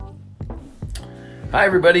Hi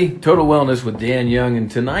everybody, Total Wellness with Dan Young, and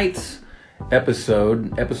tonight's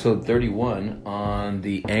episode 31 on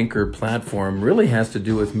the Anchor platform, really has to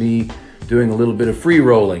do with me doing a little bit of free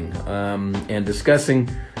rolling and discussing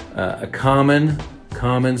a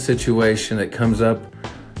common situation that comes up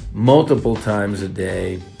multiple times a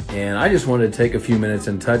day. And I just wanted to take a few minutes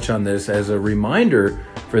and touch on this as a reminder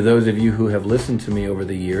for those of you who have listened to me over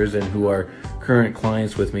the years and who are current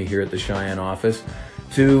clients with me here at the Cheyenne office,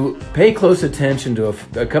 to pay close attention to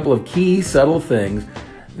a couple of key subtle things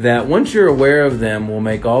that, once you're aware of them, will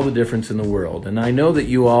make all the difference in the world. And I know that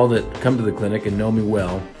you all that come to the clinic and know me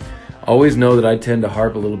well always know that I tend to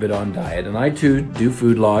harp a little bit on diet. And I too do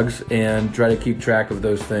food logs and try to keep track of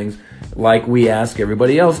those things like we ask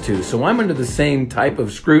everybody else to. So I'm under the same type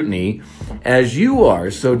of scrutiny as you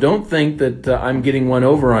are. So don't think that I'm getting one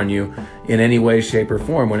over on you in any way, shape, or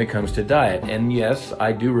form when it comes to diet. And yes,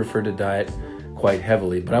 I do refer to diet quite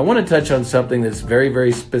heavily, but I want to touch on something that's very,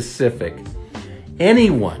 very specific.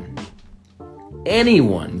 Anyone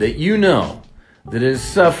that you know that is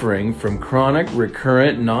suffering from chronic,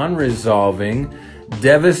 recurrent, non-resolving,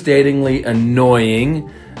 devastatingly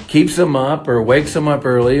annoying, keeps them up or wakes them up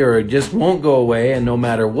early or just won't go away, and no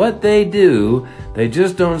matter what they do, they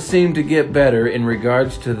just don't seem to get better in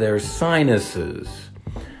regards to their sinuses,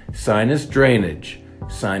 sinus drainage,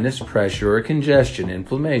 sinus pressure or congestion,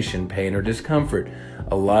 inflammation, pain or discomfort,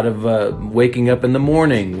 a lot of waking up in the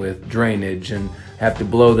morning with drainage and have to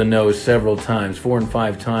blow the nose several times, 4 and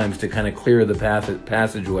 5 times, to kind of clear the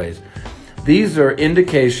passageways. These are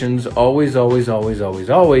indications always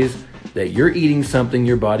that you're eating something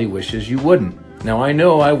your body wishes you wouldn't. Now, I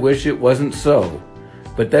know I wish it wasn't so,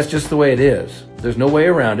 but that's just the way it is. There's no way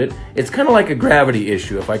around it. It's kind of like a gravity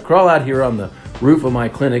issue. If I crawl out here on the roof of my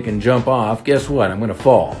clinic and jump off, guess what? I'm going to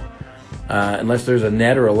fall. Unless there's a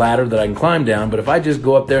net or a ladder that I can climb down. But if I just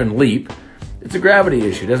go up there and leap, it's a gravity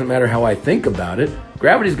issue. It doesn't matter how I think about it.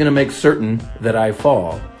 Gravity is going to make certain that I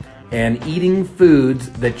fall. And eating foods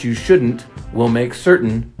that you shouldn't will make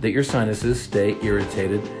certain that your sinuses stay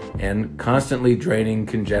irritated and constantly draining,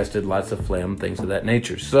 congested, lots of phlegm, things of that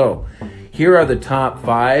nature. So here are the top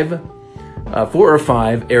 4 or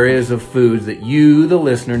 5 areas of foods that you, the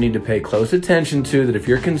listener, need to pay close attention to, that if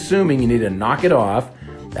you're consuming, you need to knock it off.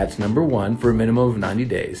 That's number 1 for a minimum of 90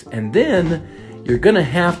 days. And then you're going to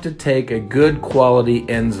have to take a good quality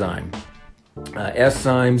enzyme.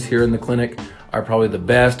 S-Zymes here in the clinic are probably the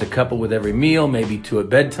best, a couple with every meal, maybe 2 at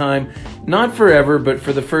bedtime. Not forever, but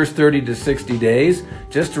for the first 30 to 60 days,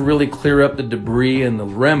 just to really clear up the debris and the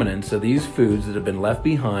remnants of these foods that have been left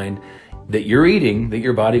behind that you're eating that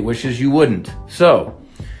your body wishes you wouldn't. So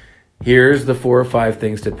here's the 4 or 5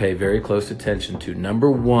 things to pay very close attention to. Number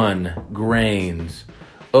 1, grains,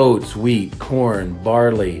 oats, wheat, corn,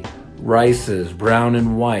 barley, rices, brown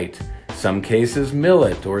and white, some cases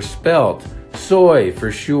millet or spelt, soy for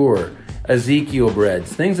sure, Ezekiel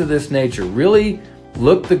breads, things of this nature. Really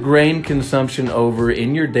look the grain consumption over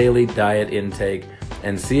in your daily diet intake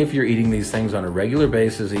and see if you're eating these things on a regular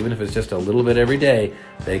basis. Even if it's just a little bit every day,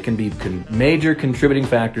 they can be major contributing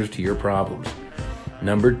factors to your problems.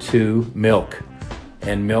 Number 2, milk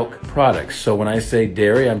and milk products. So when I say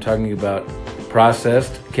dairy, I'm talking about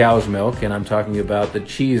processed cow's milk, and I'm talking about the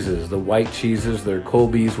cheeses, the white cheeses, they're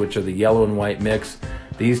Colby's, which are the yellow and white mix,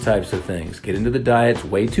 these types of things. Get into the diets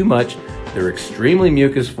way too much. They're extremely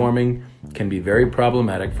mucus forming, can be very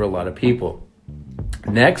problematic for a lot of people.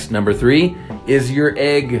 Next, number 3, is your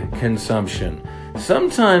egg consumption.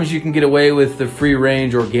 Sometimes you can get away with the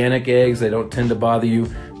free-range organic eggs. They don't tend to bother you.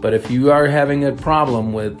 But if you are having a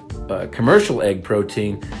problem with commercial egg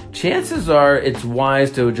protein, chances are it's wise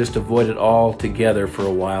to just avoid it altogether for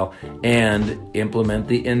a while and implement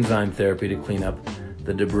the enzyme therapy to clean up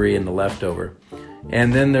the debris and the leftover.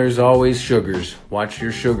 And then there's always sugars. Watch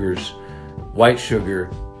your sugars. White sugar,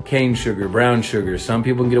 cane sugar, brown sugar. Some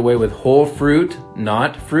people can get away with whole fruit,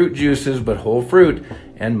 not fruit juices, but whole fruit,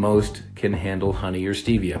 and most can handle honey or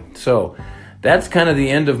stevia. So that's kind of the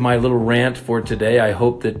end of my little rant for today. I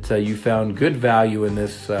hope that you found good value in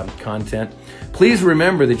this content. Please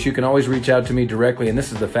remember that you can always reach out to me directly, and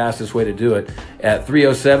this is the fastest way to do it, at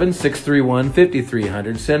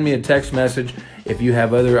 307-631-5300. Send me a text message if you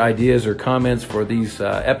have other ideas or comments for these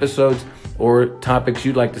episodes or topics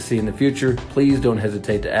you'd like to see in the future. Please don't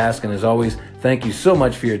hesitate to ask. And as always, thank you so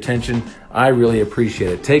much for your attention. I really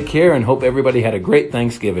appreciate it. Take care and hope everybody had a great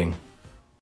Thanksgiving.